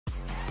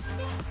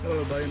Hello,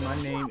 everybody. My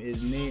name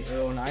is Nate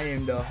Earl, and I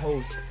am the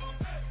host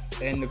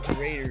and the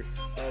creator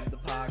of the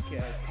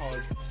podcast called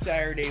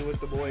Saturday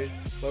with the Boys.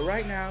 But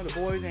right now, the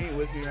boys ain't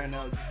with me right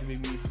now. It's just gonna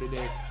be me for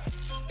today.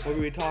 We're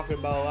gonna be talking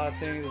about a lot of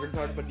things. We're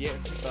gonna talk about the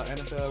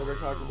NFL. We're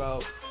gonna talk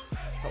about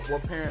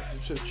what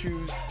parents should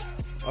choose.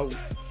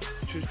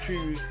 Should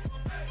choose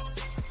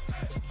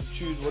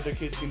what their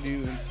kids can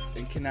do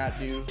and cannot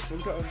do. So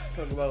we're gonna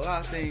talk about a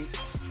lot of things.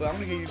 But I'm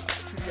gonna give you 2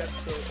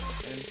 episodes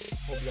and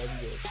hope you guys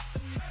enjoy.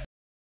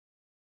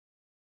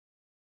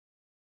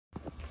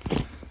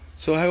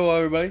 So hello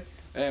everybody,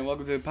 and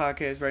welcome to the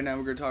podcast. Right now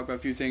we're going to talk about a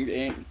few things.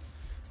 And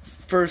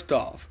first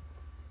off,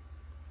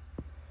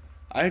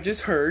 I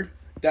just heard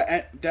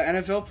that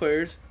NFL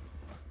players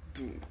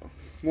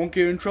won't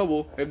get in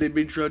trouble if they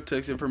be drug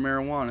tested for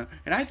marijuana,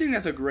 and I think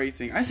that's a great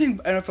thing. I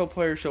think NFL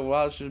players should be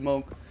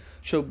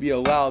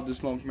allowed to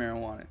smoke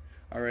marijuana.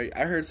 All right,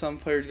 I heard some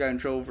players got in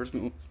trouble for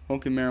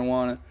smoking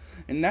marijuana,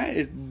 and that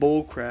is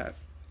bullcrap.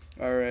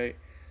 All right,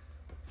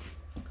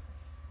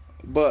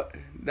 but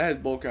that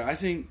is bullcrap. I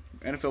think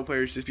NFL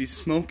players just be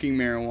smoking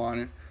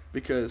marijuana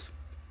because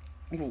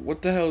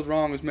what the hell is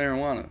wrong with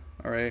marijuana,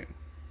 alright?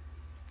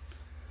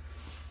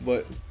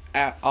 But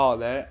at all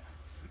that,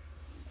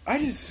 I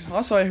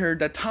heard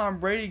that Tom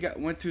Brady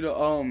went to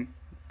the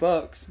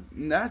Bucks,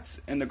 and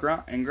and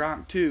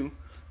Gronk too.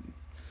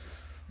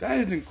 That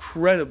is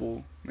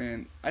incredible,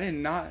 man.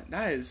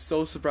 That is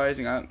so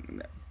surprising. I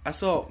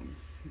saw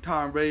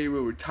Tom Brady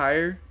will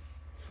retire,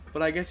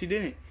 but I guess he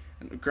didn't.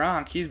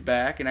 Gronk, he's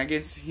back, and I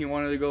guess he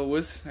wanted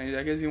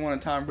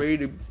Tom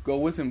Brady to go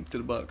with him to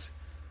the Bucks.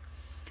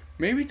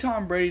 Maybe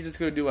Tom Brady's just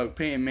gonna do like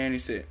Peyton Manning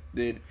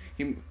did.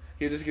 He'll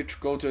just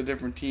go to a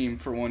different team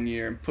for 1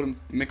 year and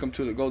make him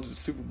go to the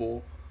Super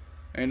Bowl,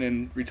 and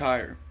then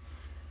retire.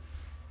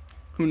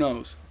 Who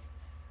knows?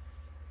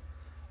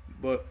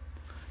 But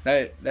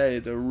that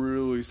is a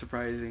really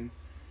surprising.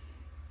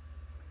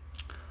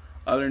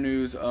 Other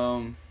news,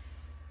 I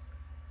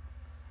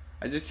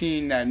just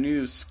seen that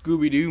new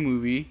Scooby-Doo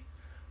movie.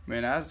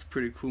 Man, that's a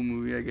pretty cool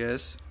movie, I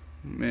guess.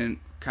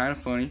 Man, kind of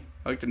funny.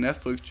 I like the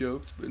Netflix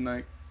jokes, but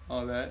like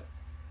all that.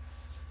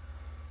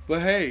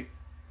 But hey,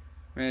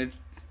 man,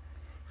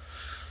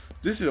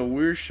 this is a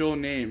weird show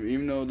name,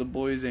 even though the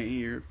boys ain't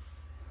here.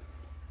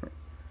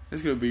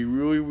 It's gonna be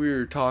really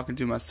weird talking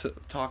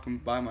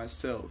by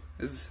myself.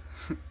 And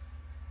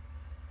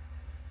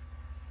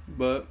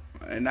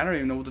I don't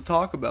even know what to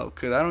talk about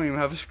because I don't even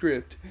have a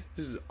script.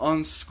 This is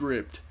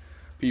unscript,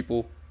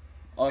 people,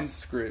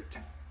 unscript.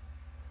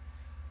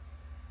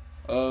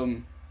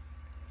 And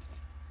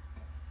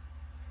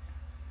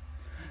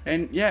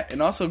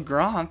also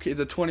Gronk is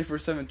a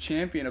 24/7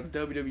 champion of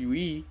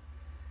WWE,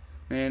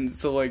 and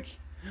so like,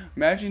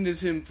 imagine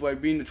him like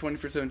being the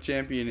 24/7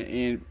 champion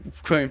and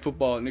playing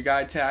football, and the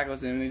guy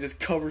tackles him and he just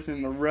covers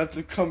him. And the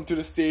refs come to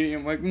the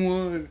stadium like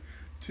 1,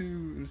 2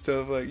 and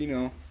stuff, like,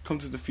 come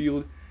to the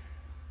field.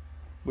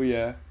 But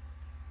yeah,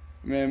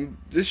 man,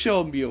 this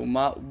show would be a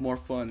lot more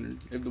fun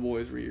if the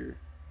boys were here.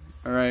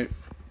 All right.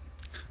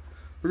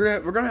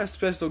 We're gonna have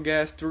special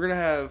guests. We're gonna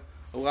have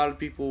a lot of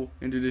people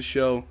into this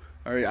show.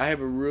 All right, I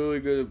have really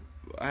good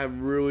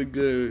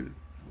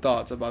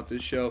thoughts about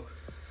this show.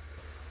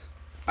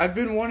 I've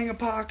been wanting a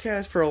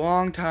podcast for a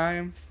long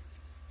time,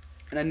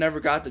 and I never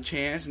got the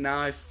chance. Now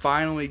I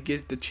finally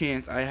get the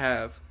chance I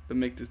have to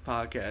make this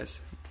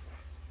podcast.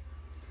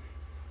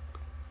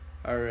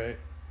 All right,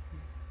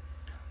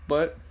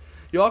 but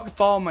y'all can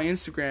follow my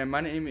Instagram.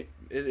 My name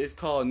is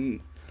called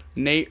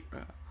Nate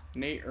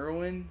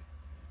Irwin.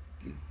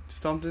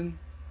 Something,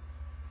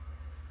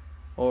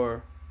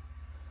 or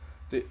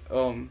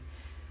something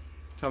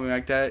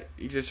like that.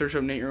 You can just search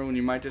up Nate Irwin,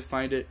 you might just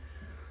find it.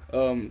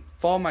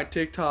 Follow my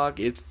TikTok.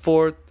 It's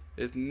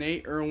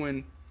Nate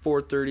Irwin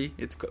 430.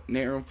 It's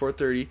Nate Irwin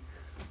 430.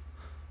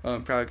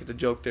 Probably get the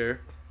joke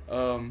there.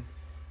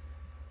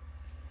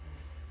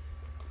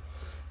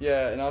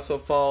 Yeah, and also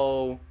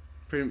follow.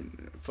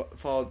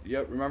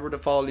 Remember to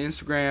follow the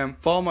Instagram.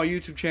 Follow my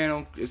YouTube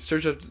channel. It's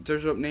search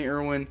up Nate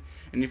Irwin,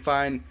 and you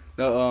find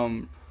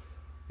the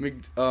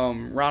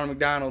Ronald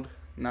McDonald,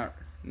 not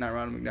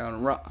Ronald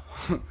McDonald,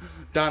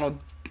 Donald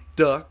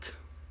Duck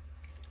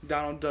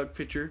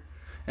picture,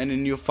 and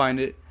then you'll find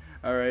it.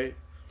 All right.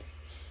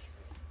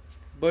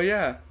 But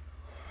yeah,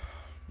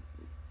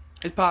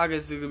 this podcast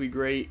is gonna be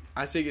great.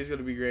 I think it's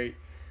gonna be great.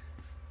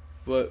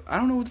 But I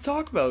don't know what to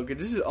talk about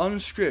because this is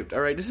unscripted. All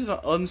right, this is an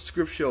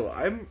unscripted show.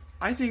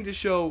 I think the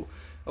show,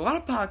 a lot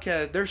of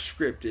podcasts, they're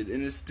scripted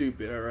and it's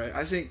stupid. All right,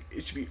 I think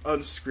it should be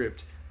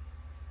unscripted.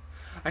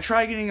 I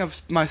tried getting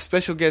my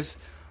special guest.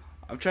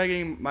 I'm trying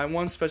getting my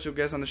one special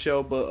guest on the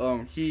show,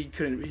 but he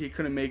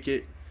couldn't make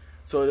it,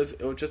 so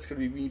it was just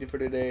gonna be me for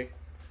today.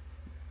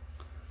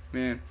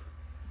 Man,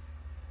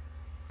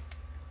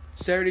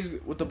 Saturdays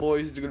with the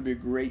boys is gonna be a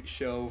great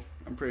show.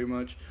 I'm pretty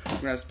much. We're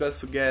gonna have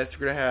special guests.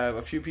 We're gonna have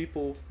a few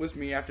people with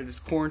me after this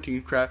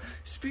quarantine crap.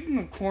 Speaking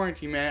of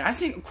quarantine, man, I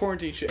think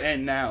quarantine should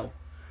end now.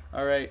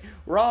 All right,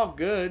 we're all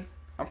good.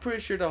 I'm pretty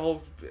sure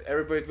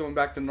everybody's going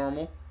back to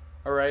normal.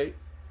 All right.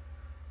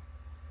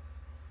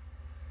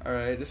 All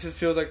right,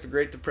 feels like the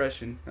Great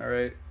Depression. All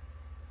right.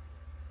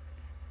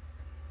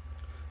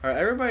 All right,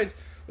 everybody's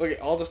look at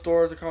all the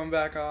stores are coming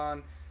back.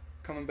 I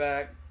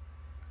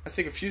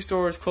think a few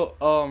stores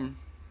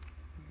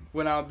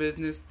went out of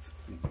business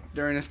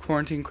during this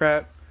quarantine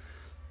crap.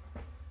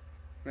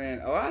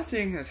 Man, a lot of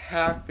things has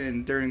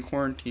happened during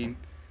quarantine.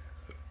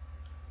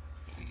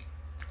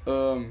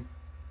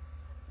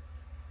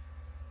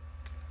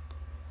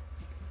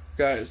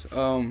 Guys,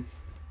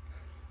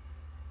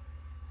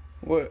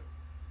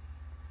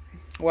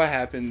 what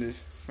happened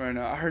right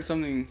now? I heard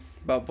something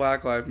about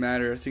Black Lives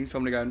Matter. I think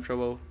somebody got in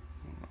trouble.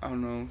 I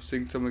don't know. I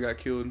think somebody got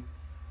killed.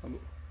 I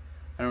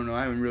don't know.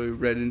 I haven't really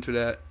read into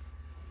that.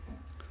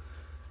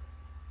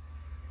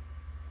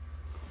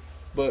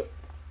 But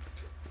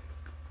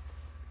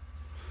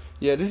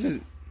yeah, this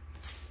is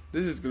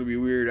gonna be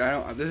weird.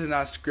 This is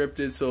not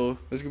scripted, so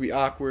it's gonna be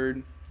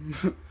awkward.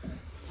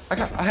 I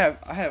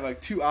have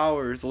like 2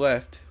 hours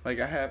left.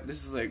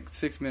 This is like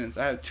 6 minutes.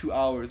 I have 2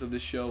 hours of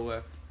this show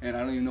left, and I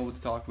don't even know what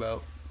to talk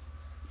about.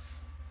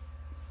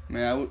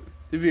 Man,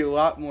 it'd be a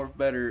lot more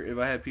better if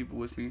I had people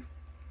with me.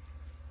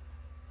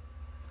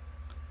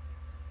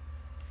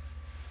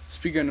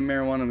 Speaking of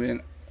marijuana,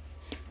 man,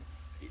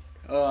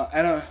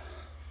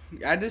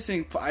 I just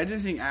think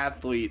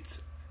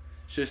athletes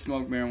should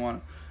smoke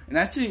marijuana,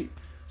 and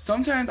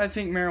sometimes I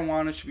think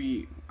marijuana should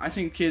be. I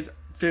think kids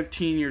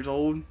 15 years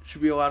old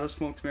should be allowed to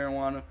smoke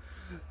marijuana,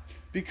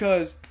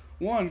 because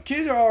one,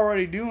 kids are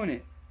already doing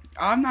it.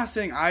 I'm not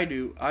saying I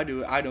do. I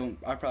do it. I don't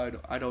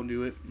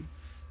do it.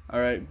 All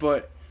right,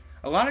 but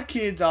a lot of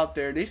kids out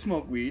there, they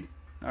smoke weed.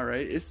 All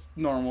right, it's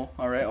normal.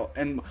 All right,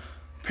 and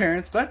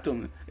parents let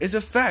them. It's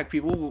a fact.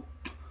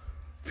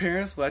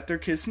 Parents let their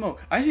kids smoke.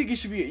 I think it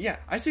should be a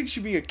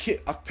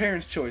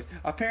parent's choice.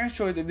 A parent's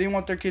choice. If they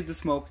want their kids to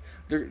smoke,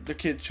 their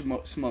kids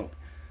should smoke.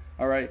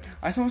 All right.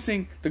 I don't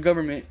think the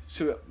government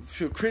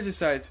should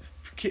criticize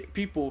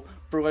people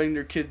for letting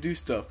their kids do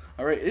stuff.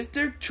 All right. It's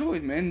their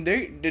choice, man.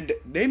 They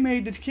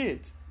made the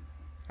kids.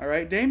 All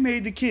right. They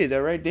made the kids.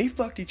 All right. They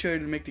fucked each other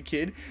to make the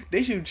kid.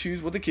 They should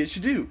choose what the kid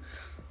should do.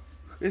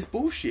 It's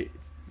bullshit.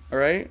 All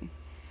right.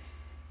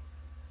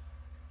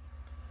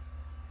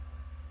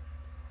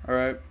 All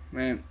right,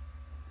 man.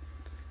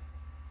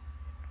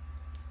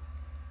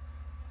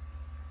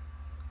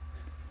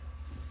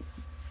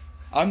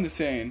 I'm just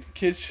saying,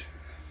 kids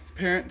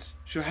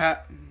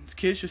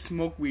should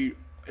smoke weed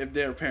if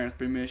their parents'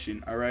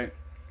 permission. All right.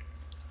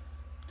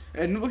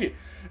 And look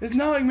it's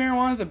not like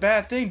marijuana is a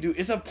bad thing, dude.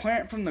 It's a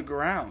plant from the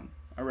ground.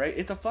 All right,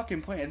 it's a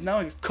fucking plant. It's not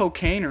like it's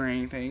cocaine or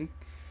anything.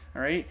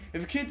 All right.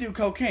 If a kid do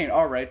cocaine,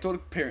 all right, throw the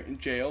parent in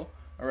jail.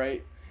 All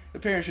right. The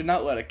parent should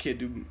not let a kid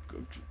do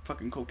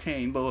fucking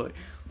cocaine, but like,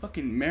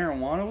 fucking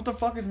marijuana? What the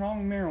fuck is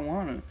wrong with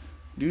marijuana?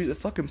 Dude, it's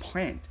a fucking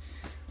plant.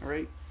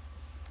 Alright?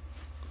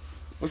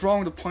 What's wrong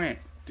with the plant,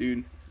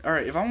 dude?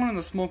 Alright, if I wanted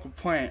to smoke a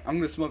plant, I'm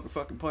gonna smoke a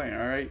fucking plant,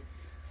 alright?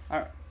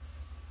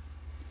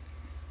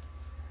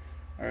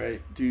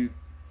 Alright, dude.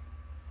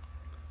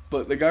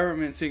 But the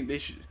government think they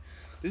should.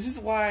 This is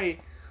why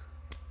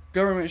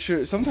sometimes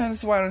this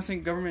is why I don't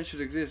think government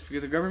should exist,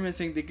 because the government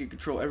think they can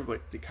control everybody.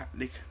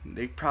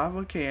 They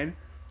probably can.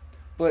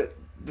 But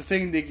the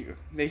thing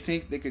they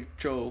think they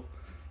control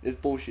is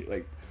bullshit.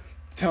 Like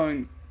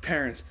telling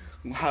parents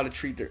how to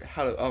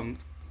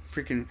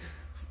freaking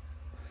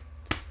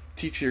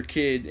teach their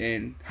kid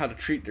and how to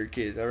treat their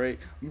kids. All right,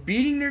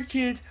 beating their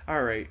kids.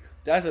 All right,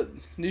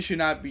 this should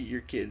not beat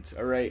your kids.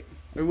 All right,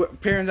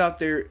 parents out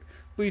there,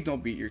 please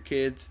don't beat your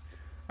kids.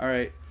 All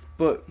right,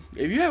 but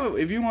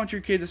if you want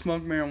your kid to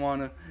smoke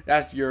marijuana,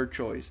 that's your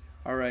choice.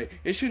 All right,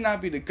 it should not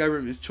be the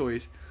government's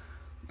choice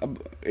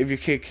if your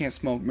kid can't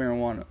smoke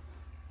marijuana.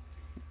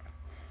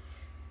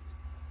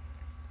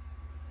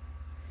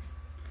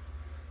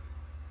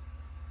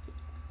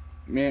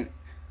 Man,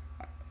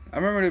 I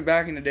remember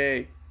back in the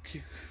day,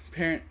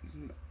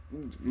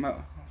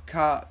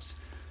 cops,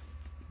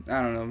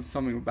 I don't know,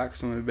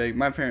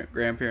 my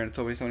grandparents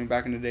told me something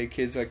back in the day,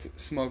 kids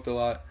smoked a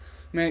lot.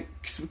 Man,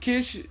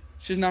 kids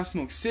should not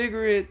smoke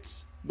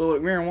cigarettes, but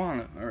like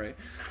marijuana, alright.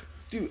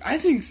 Dude, I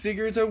think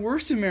cigarettes are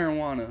worse than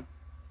marijuana.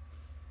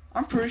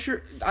 I'm pretty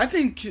sure, I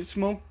think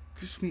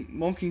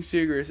smoking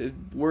cigarettes is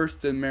worse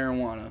than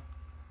marijuana.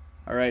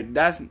 Alright,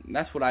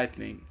 that's what I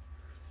think.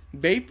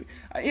 Vape,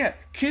 yeah,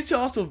 kids should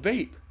also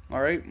vape,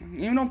 alright?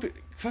 Even though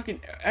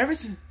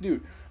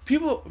dude,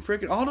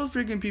 all those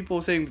freaking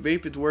people saying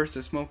vape is worse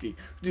than smoking.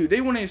 Dude,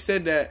 they wouldn't have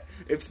said that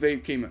if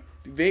vape came out.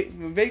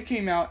 When vape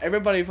came out,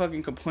 everybody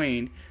fucking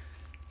complained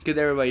because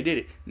everybody did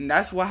it. And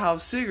that's how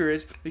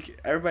cigarettes,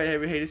 everybody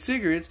ever hated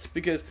cigarettes,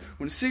 because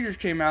when cigarettes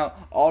came out,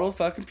 all those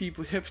fucking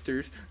people,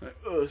 hipsters,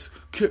 like,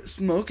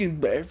 smoking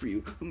bad for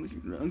you, it'll make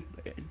you wrong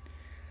bad.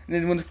 And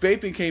then when the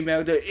vaping came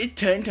out, it's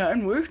 10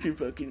 times worse than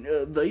fucking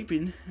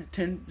vaping.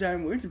 10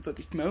 times worse than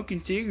fucking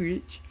smoking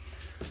cigarettes.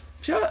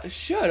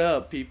 Shut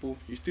up, people.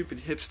 You stupid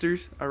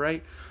hipsters,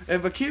 alright?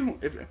 That's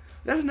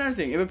another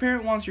thing. If a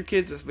parent wants your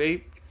kids to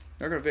vape,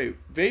 they're gonna vape.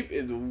 Vape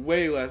is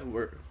way less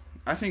worse.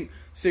 I think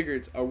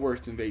cigarettes are worse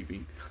than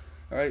vaping.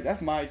 Alright,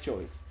 that's my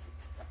choice.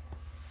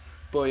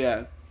 But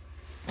yeah.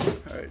 All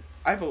right,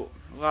 I have a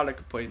lot of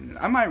complaints.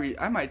 I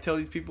might tell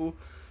these people,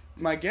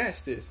 my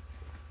guest is,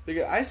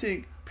 because I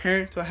think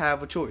parents will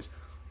have a choice.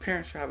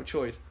 Parents should have a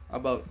choice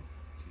about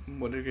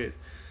what it is.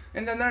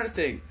 And another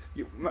thing,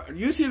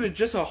 YouTube is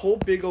just a whole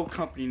big old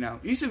company now.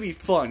 It used to be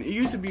fun. It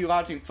used to be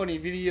watching funny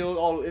videos,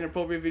 all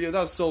inappropriate videos.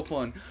 That was so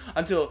fun.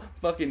 Until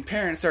fucking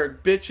parents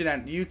started bitching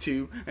at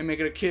YouTube and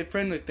making a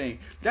kid-friendly thing.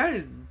 That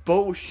is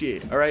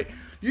bullshit, alright?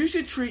 You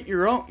should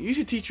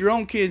teach your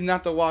own kids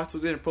not to watch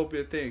those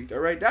inappropriate things,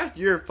 alright? That's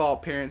your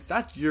fault, parents.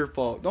 That's your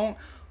fault.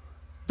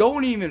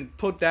 Don't even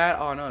put that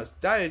on us.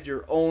 That is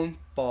your own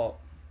fault,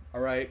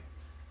 alright?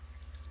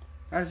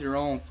 That's your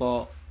own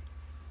fault.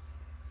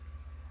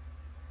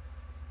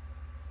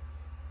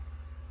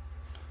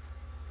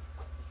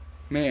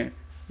 Man,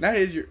 that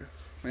is your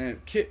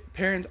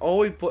parents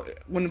always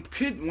when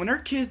their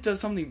kid does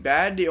something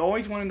bad, they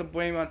always want to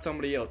blame it on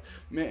somebody else.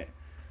 Man,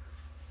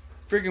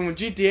 freaking when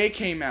GTA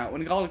came out,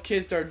 when all the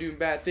kids started doing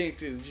bad things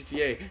to the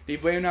GTA, they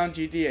blame it on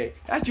GTA.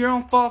 That's your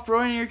own fault for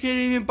letting your kid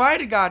even buy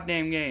the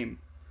goddamn game.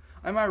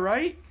 Am I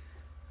right?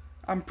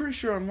 I'm pretty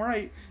sure I'm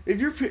right.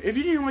 If you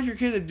didn't want your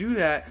kid to do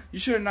that, you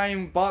should have not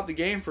even bought the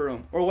game for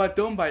them, or let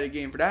them buy the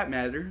game for that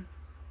matter.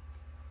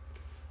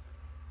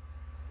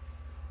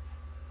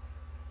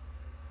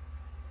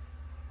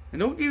 And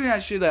don't give me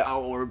that shit that,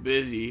 oh, we're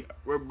busy,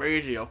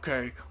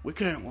 okay, we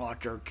couldn't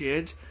watch our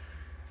kids.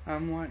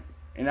 I'm like,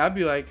 and I'd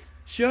be like,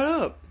 shut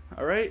up,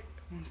 alright?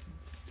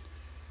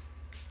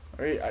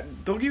 Alright,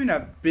 don't give me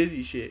that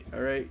busy shit,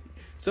 alright?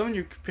 Some of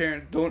your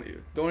parents don't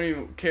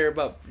even care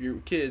about your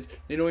kids.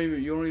 You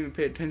don't even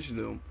pay attention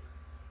to them.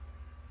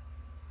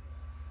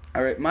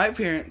 Alright, my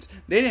parents,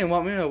 they didn't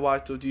want me to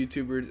watch those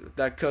YouTubers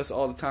that cuss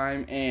all the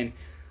time and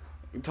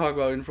talk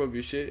about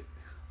inappropriate shit,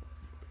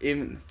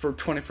 even for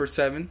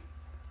 24/7.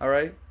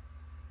 Alright?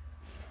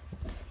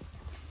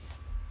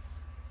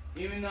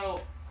 Even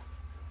though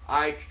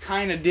I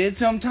kind of did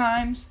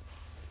sometimes,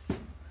 but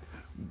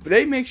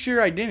they make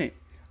sure I didn't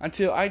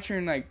until I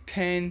turned like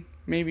 10,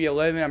 maybe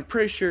 11. I'm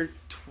pretty sure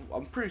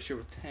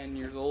 10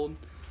 years old.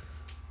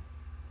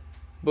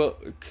 But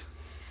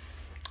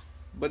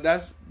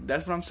that's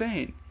what I'm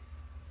saying.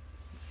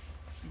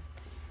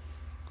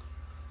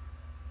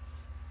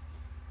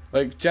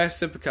 Like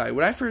Jacksepticeye.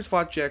 When I first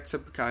watched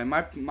Jacksepticeye,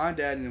 my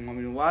dad didn't want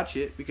me to watch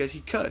it because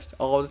he cussed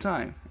all the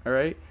time.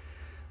 Alright?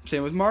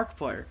 Same with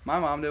Markiplier. My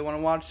mom didn't want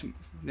me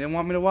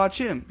to watch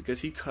him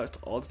because he cussed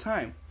all the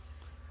time.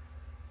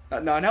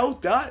 Now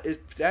that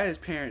is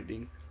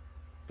parenting.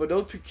 But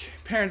those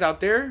parents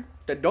out there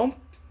that don't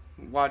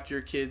watch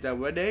your kids that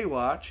what they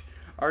watch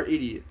are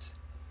idiots.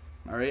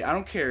 Alright? I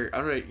don't care.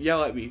 Alright,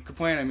 yell at me,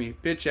 complain at me,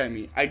 bitch at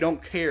me. I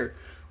don't care.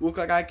 Look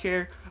like I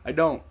care? I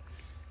don't.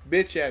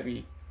 Bitch at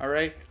me.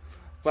 Alright?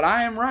 But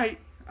I am right.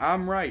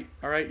 I'm right.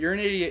 Alright? You're an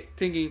idiot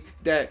thinking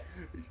that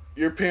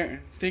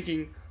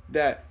thinking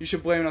that you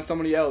should blame it on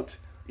somebody else,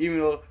 even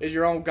though it's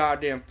your own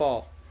goddamn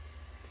fault.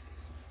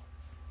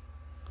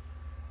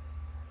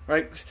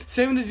 Right?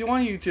 Same with this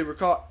one YouTuber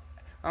called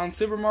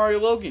Super Mario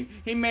Logan.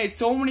 He made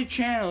so many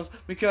channels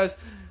because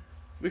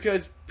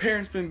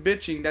parents been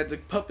bitching that the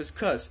puppets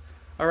cuss.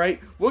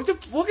 Alright? Look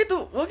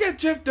at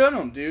Jeff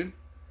Dunham, dude.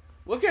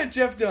 Look at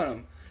Jeff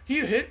Dunham.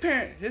 His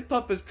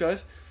puppets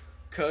cuss,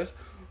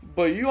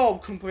 but you all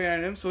complain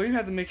at him, so he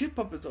had to make his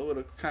puppets a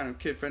little kind of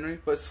kid friendly,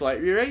 but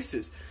slightly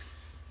racist.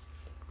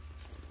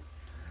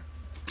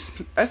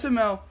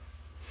 SML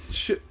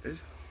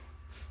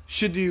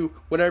should do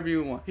whatever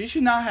you want. He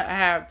should not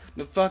have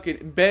the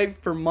fucking beg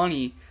for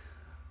money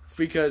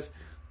because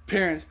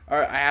parents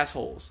are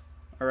assholes.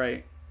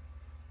 Alright?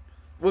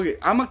 Look,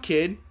 I'm a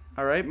kid.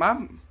 Alright?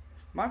 My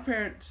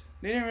parents,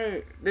 they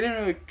didn't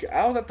really.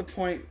 I was at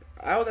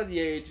the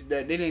age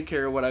that they didn't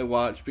care what I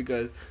watched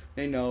because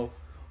they know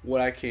what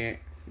I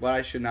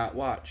should not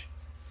watch.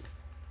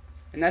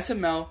 And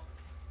SML,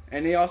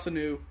 and they also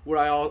knew what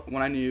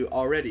I knew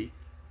already.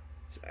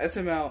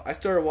 SML, I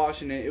started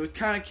watching it. It was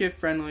kind of kid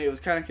friendly.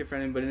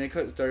 But then they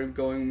started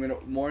going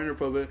more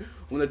inappropriate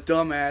when the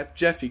dumbass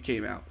Jeffy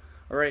came out.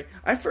 Alright?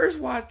 I first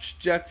watched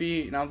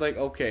Jeffy, and I was like,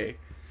 okay.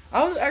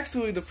 I was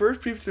actually the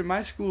first people in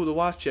my school to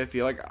watch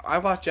Jeffy. Like, I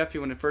watched Jeffy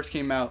when it first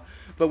came out,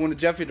 but when the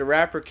Jeffy the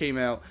Rapper came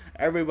out,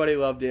 everybody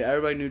loved it.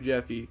 Everybody knew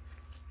Jeffy.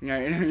 Yeah,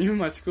 and even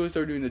my school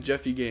started doing the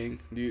Jeffy gang,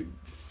 dude.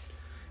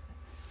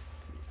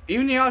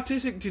 Even the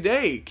autistic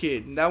today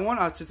kid, that one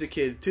autistic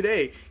kid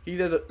today, he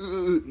does a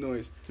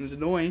noise. And it's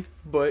annoying,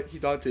 but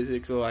he's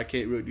autistic, so I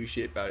can't really do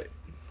shit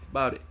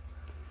about it.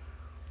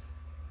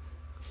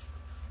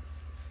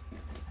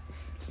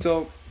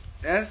 So,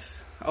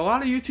 as a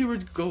lot of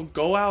YouTubers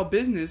go out of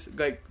business,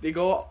 like they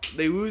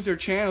lose their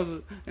channels,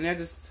 and they have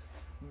to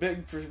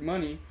beg for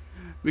money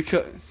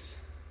because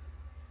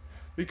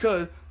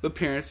the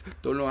parents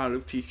don't know how to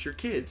teach your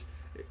kids.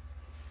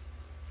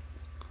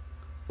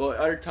 Well,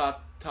 other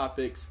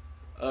topics.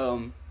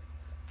 I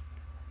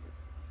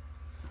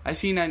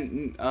seen that.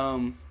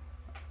 I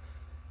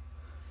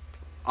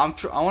want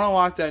to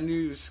watch that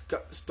new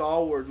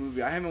Star Wars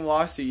movie. I haven't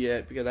watched it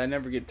yet because I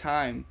never get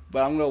time,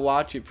 but I'm gonna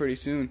watch it pretty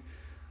soon.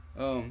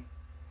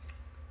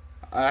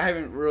 I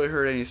haven't really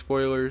heard any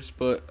spoilers,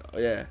 but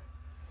yeah.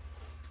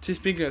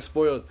 Speaking of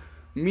spoiled,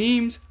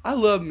 memes, I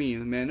love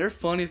memes, man. They're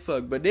funny as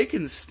fuck, but they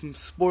can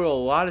spoil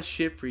a lot of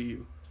shit for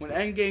you. When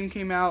Endgame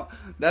came out,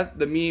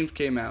 the memes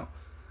came out,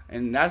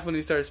 and that's when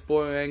they started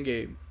spoiling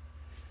Endgame.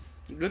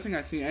 Good thing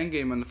I seen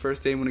Endgame on the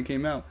first day when it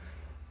came out.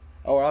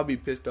 Or I'll be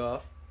pissed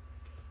off.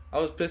 I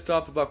was pissed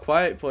off about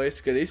Quiet Place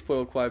because they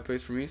spoiled Quiet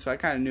Place for me, so I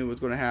kind of knew what was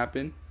going to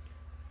happen,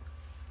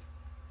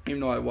 even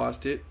though I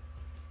watched it.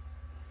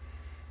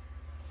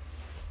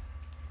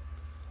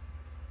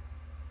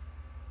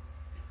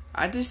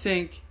 I just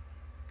think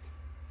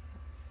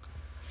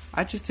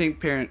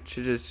parents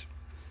should just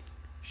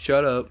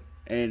shut up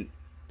and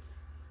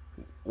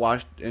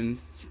watch and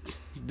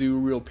do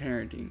real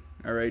parenting.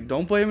 All right,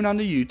 don't blame it on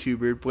the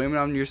YouTuber. Blame it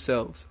on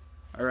yourselves.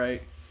 All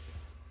right.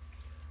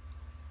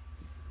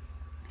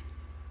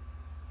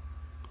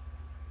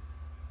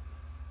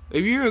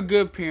 If you're a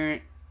good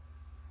parent,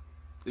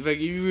 if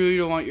you really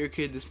don't want your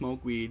kid to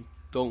smoke weed,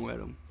 don't let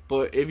them.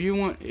 But if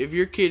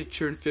your kid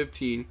turned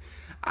 15,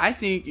 I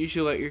think you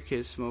should let your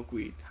kids smoke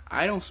weed.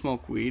 I don't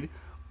smoke weed,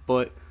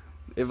 but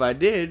if I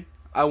did,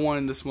 I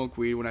wanted to smoke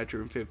weed when I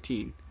turned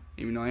 15,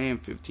 even though I am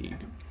 15.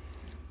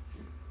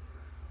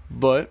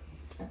 But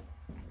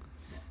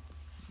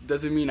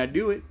doesn't mean I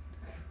do it.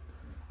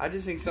 I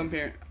just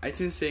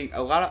think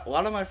a lot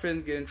of my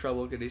friends get in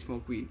trouble because they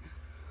smoke weed.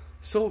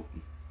 So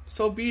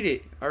beat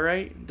it, all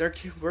right?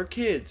 We're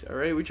kids, all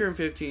right? We turn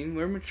 15.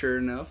 We're mature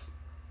enough.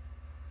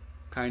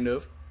 Kind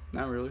of.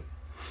 Not really.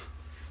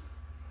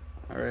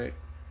 All right.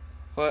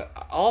 But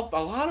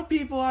a lot of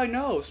people I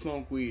know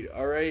smoke weed,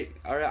 all right?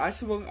 All right.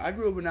 I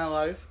grew up in that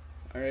life,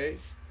 all right?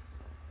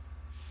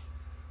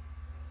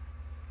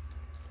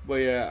 But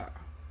yeah.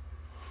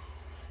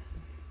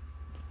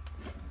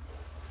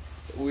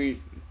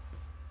 Weed.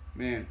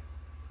 Man.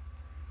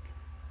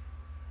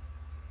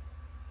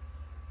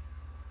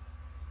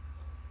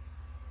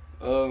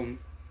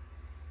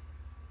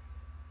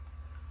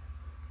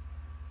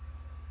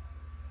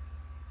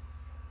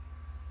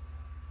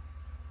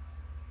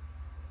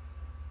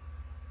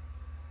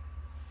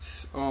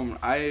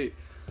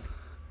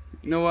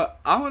 You know what?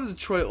 I'm a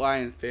Detroit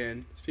Lions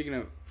fan. Speaking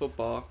of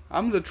football,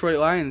 I'm a Detroit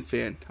Lions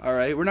fan. All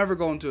right, we're never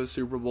going to a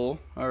Super Bowl.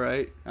 All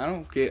right, I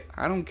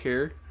don't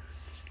care.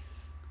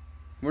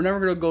 We're never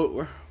gonna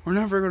go. We're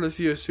never gonna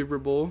see a Super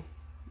Bowl.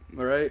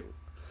 All right,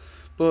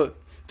 but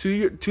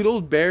to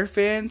those Bear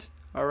fans,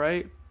 all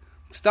right,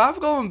 stop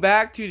going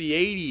back to the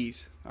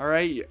 '80s. All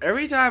right,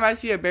 every time I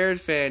see a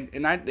Bears fan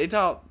and they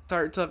start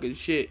talking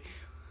shit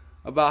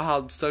about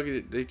how stuck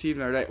the teams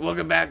are, like,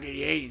 welcome back to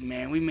the '80s,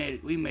 man. We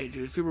made it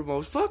to the Super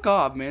Bowl. Fuck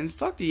off, man.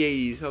 Fuck the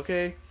 '80s,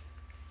 okay?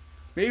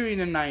 Maybe in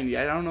the '90s.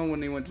 I don't know when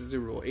they went to the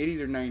Super Bowl,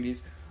 '80s or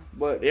 '90s,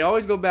 but they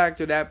always go back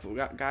to that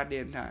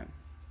goddamn time.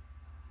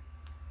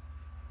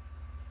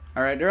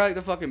 All right, they're like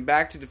the fucking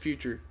Back to the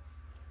Future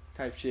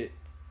type shit.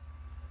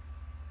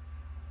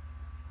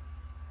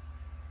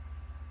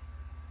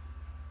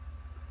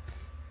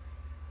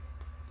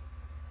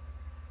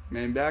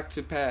 Man, back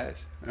to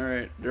past. All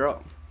right, they're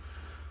all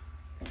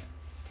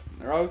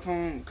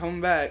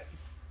coming back,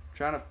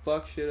 trying to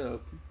fuck shit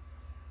up.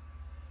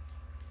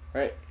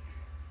 Right?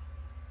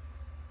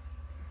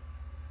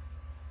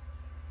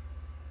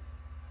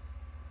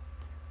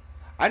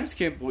 I just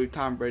can't believe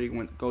Tom Brady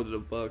went to go to the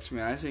Bucks,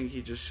 man. I think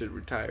he just should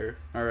retire.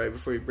 All right,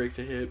 before he breaks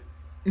a hip.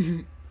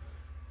 All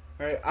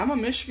right, I'm a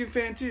Michigan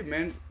fan too,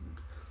 man.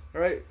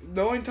 All right,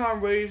 knowing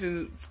Tom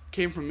Brady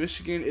came from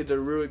Michigan is a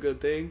really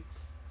good thing.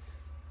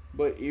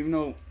 But even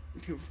though,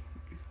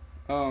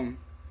 I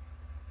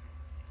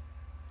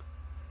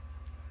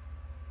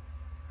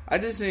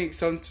just think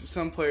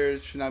some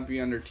players should not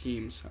be on their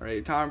teams. All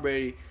right, Tom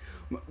Brady.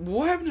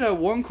 What happened to that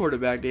one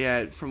quarterback they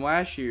had from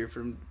last year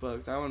from the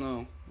Bucks? I don't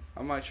know.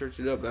 I might search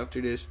it up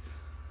after this.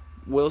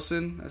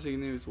 Wilson, I think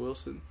his name is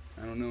Wilson.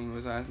 I don't know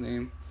his last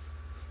name,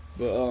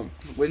 but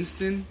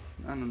Winston,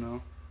 I don't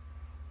know.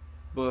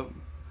 But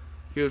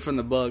he was from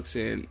the Bucks,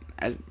 and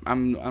I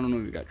don't know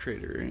if he got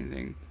traded or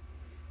anything.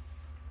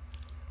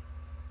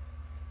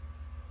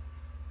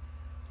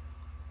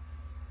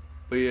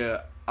 But yeah,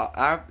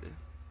 I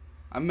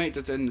might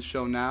just end the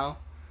show now,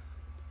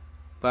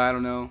 but I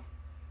don't know.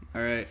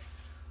 All right,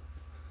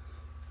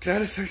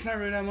 because there's not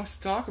really that much to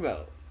talk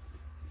about.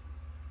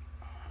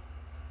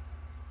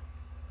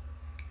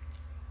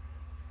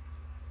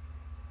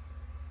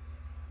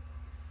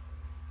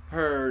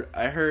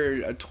 I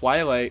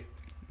heard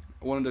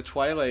one of the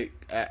Twilight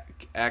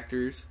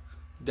actors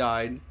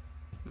died,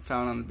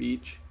 found on the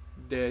beach,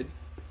 dead.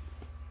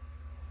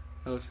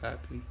 That was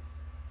happened.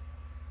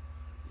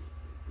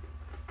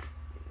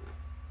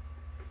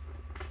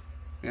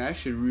 Man, I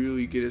should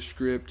really get a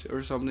script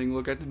or something,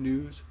 look at the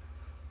news.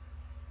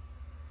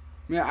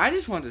 Man, I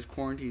just want this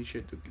quarantine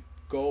shit to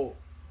go.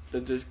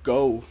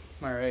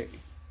 Alright.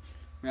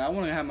 Man, I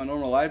want to have my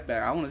normal life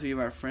back. I want to see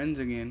my friends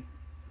again.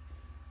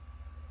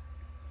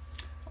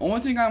 Only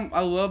thing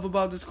I love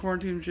about this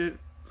quarantine shit,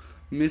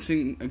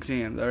 missing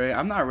exams, alright?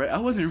 I'm not ready. I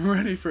wasn't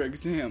ready for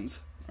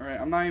exams.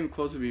 Alright, I'm not even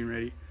close to being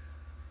ready.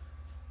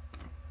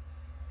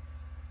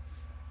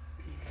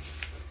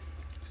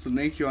 So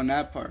thank you on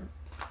that part.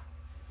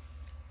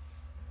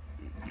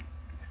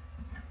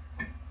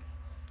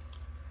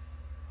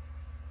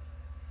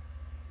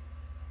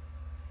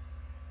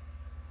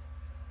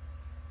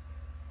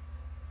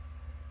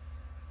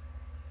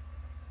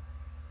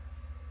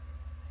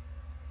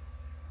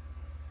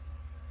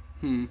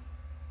 Hmm.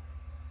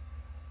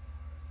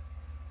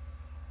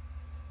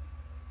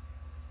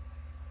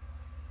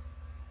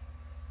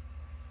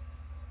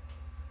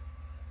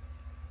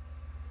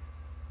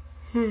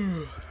 I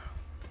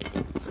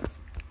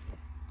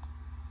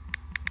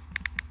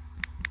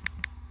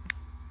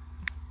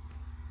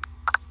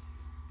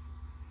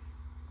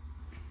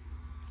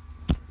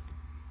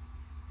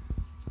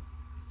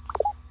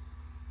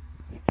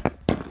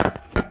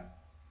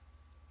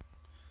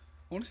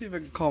want to see if I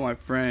can call my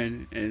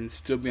friend and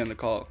still be on the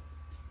call.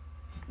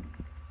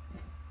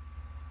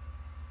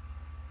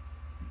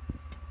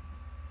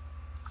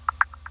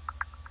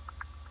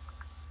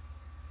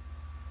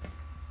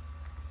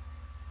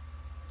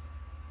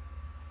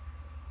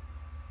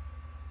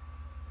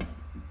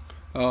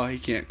 Oh, he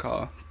can't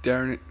call.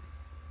 Darn it.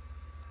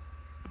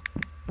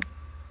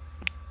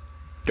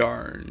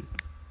 Darn.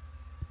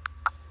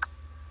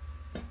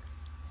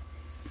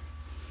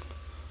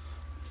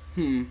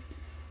 Hmm.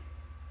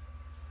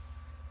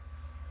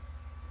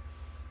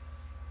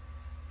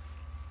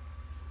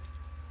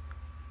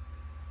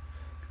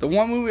 The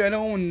one movie I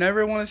don't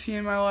never want to see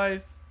in my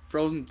life,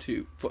 Frozen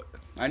 2.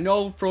 I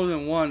know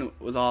Frozen 1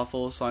 was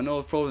awful, so I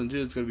know Frozen 2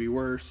 is going to be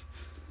worse.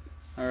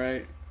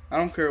 Alright? I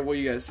don't care what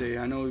you guys say,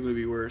 I know it's going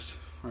to be worse.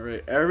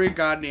 Alright? Every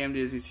goddamn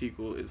Disney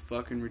sequel is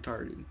fucking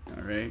retarded.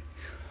 Alright?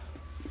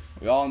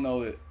 We all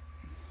know it.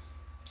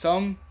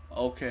 Some,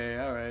 okay,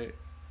 alright.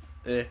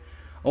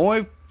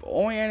 Only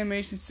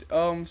animation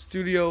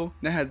studio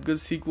that had good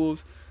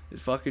sequels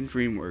is fucking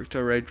DreamWorks.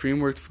 Alright,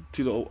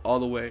 DreamWorks all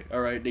the way.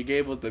 Alright, they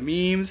gave us the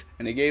memes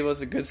and they gave us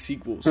the good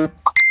sequels. Alright,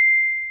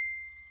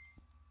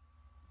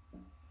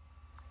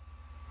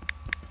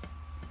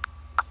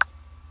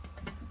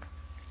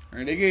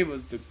 they gave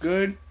us the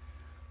good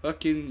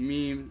fucking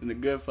memes and the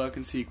good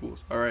fucking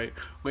sequels. Alright,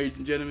 ladies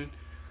and gentlemen,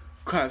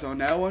 claps on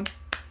that one.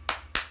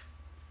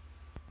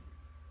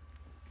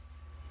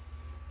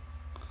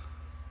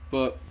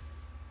 But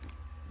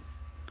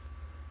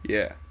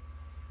yeah.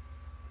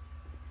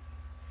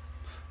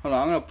 Hold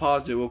on, I'm gonna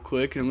pause it real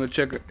quick and I'm gonna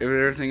check if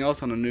there's anything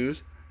else on the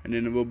news, and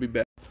then we'll be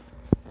back.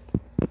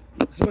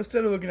 So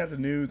instead of looking at the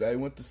news, I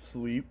went to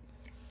sleep.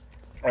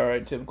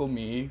 Alright, typical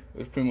me.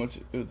 It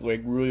was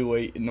like really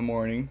late in the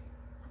morning.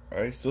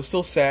 Alright, so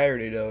still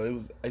Saturday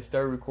though. I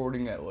started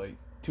recording at like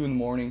 2 in the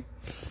morning.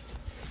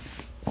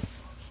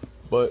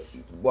 But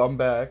I'm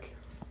back.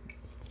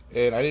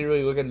 And I didn't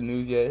really look at the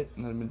news yet,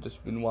 and I've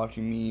just been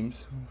watching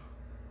memes.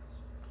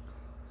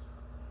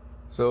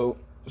 So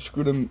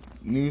screw the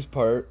news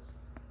part.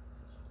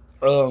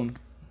 I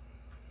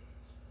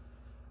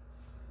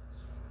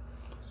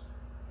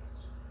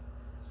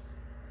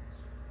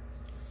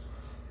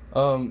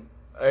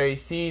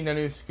seen the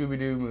new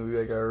Scooby-Doo movie,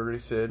 like I already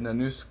said, the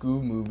new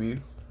Scoob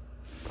movie.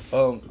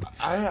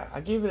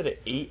 I gave it an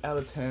 8 out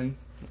of 10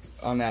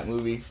 on that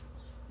movie.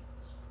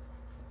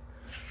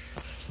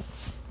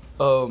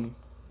 It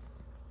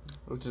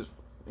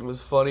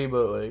was funny,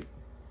 but like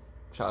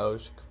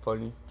childish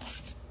funny.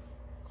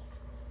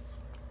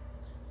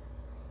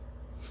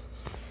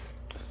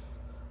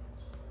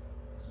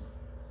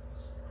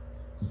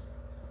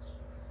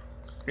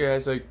 Yeah,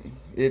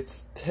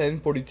 it's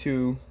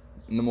 10:42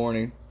 in the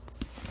morning,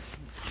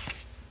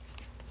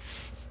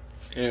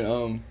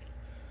 and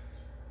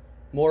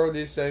more of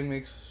these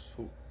segments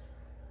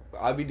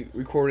I'll be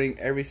recording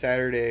every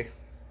Saturday.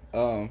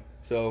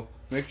 So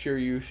make sure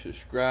you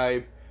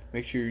subscribe.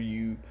 Make sure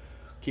you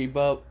keep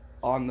up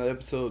on the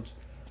episodes,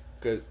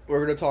 because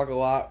we're gonna talk a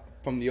lot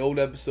from the old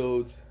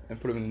episodes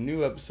and put them in the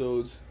new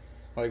episodes.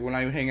 Like when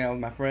I hang out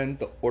with my friend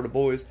or the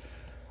boys,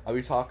 I'll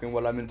be talking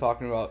what I've been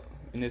talking about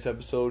in this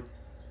episode.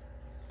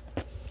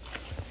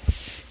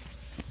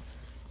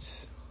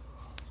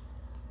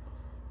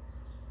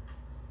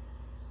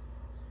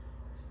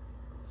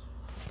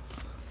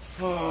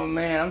 Oh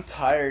man, I'm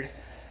tired.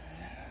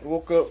 I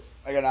woke up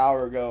like an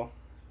hour ago,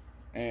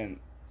 and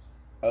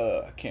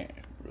I can't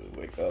really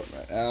wake up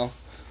right now.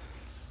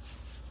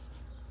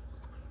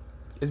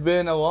 It's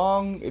been a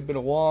long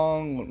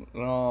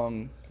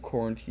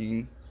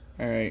quarantine.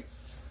 All right.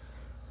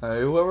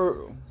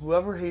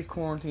 Whoever hates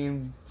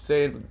quarantine,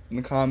 say it in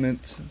the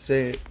comments.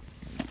 Say it.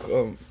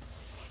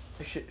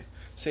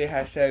 Say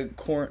hashtag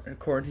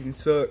quarantine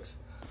sucks.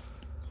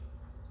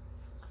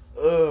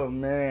 Oh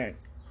man.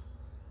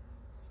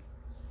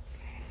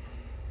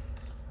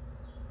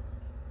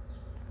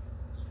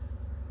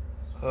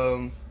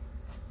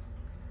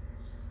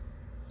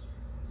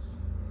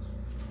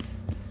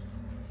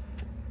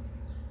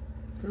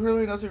 There's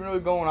really nothing really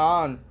going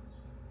on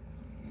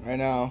right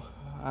now.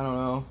 I don't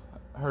know.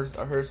 I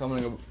heard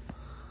something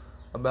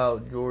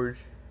about George.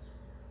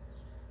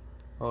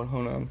 Oh,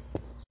 hold on.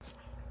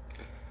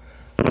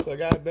 So I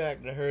got back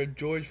and I heard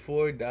George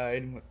Floyd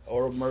died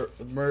or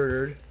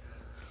murdered.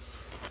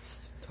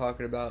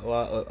 talking about a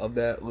lot of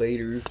that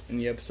later in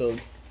the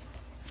episode.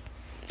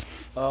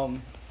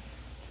 But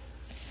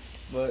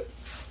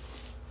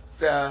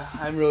yeah,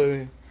 I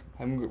really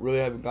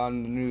haven't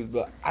gotten the news,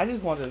 but I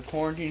just want the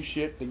quarantine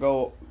shit to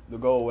go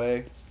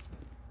away.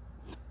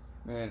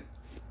 Man,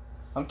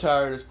 I'm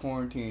tired of this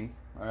quarantine.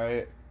 All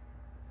right,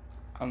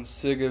 I'm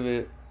sick of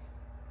it.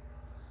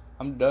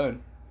 I'm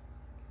done.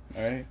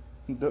 All right,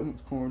 I'm done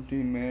with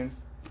quarantine, man.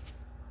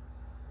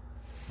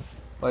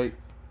 Like,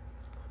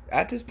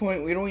 at this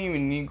point, we don't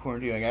even need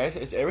quarantine. Like,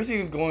 it's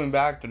everything going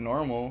back to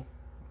normal.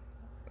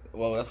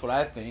 Well, that's what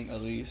I think,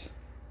 at least.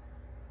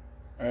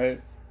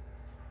 Alright?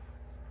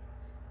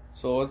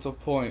 So, what's the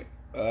point?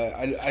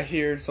 I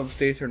hear some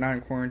states are not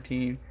in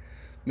quarantine.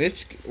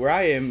 Where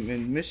I am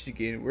in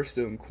Michigan, we're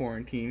still in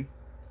quarantine.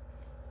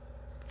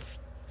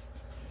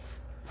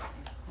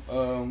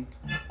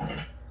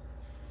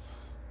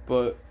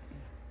 But,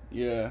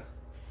 yeah.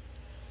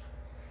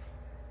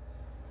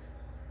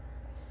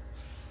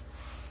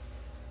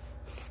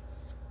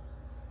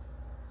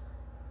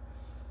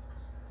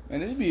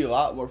 And it'd be a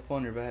lot more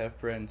fun if I had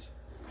friends.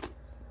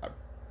 I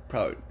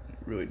probably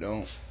really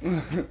don't.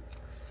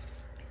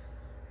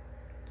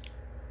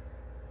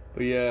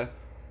 But yeah.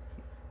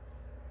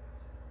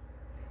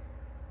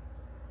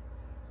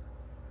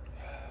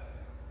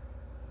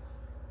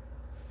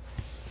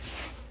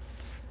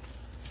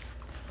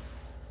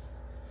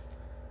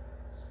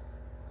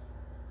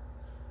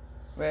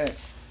 Man.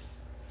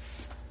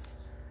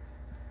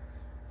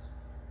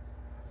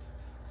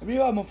 It'd be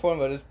a lot more fun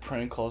if I just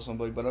prank call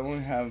somebody, but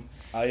I'm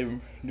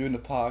doing the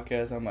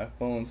podcast on my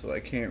phone, so I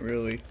can't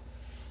really.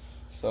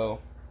 So.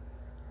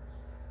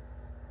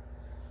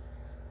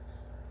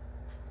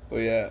 But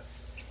yeah.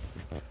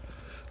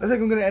 I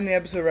think I'm gonna end the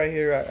episode right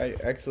here,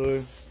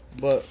 actually.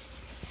 But,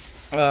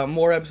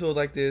 more episodes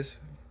like this,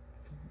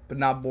 but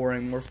not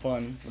boring, more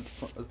fun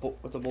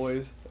with the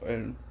boys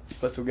and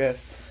special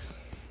guests.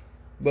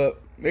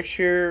 But make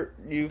sure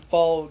you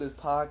follow this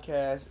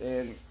podcast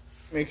and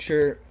make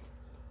sure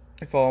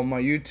you follow my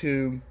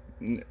YouTube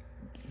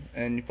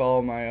and you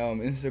follow my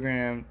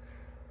Instagram.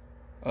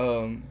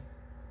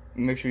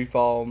 Make sure you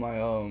follow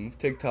my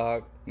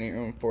TikTok, Nate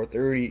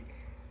 430.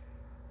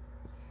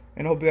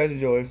 And I hope you guys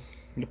enjoy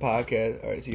the podcast. Alright, see you.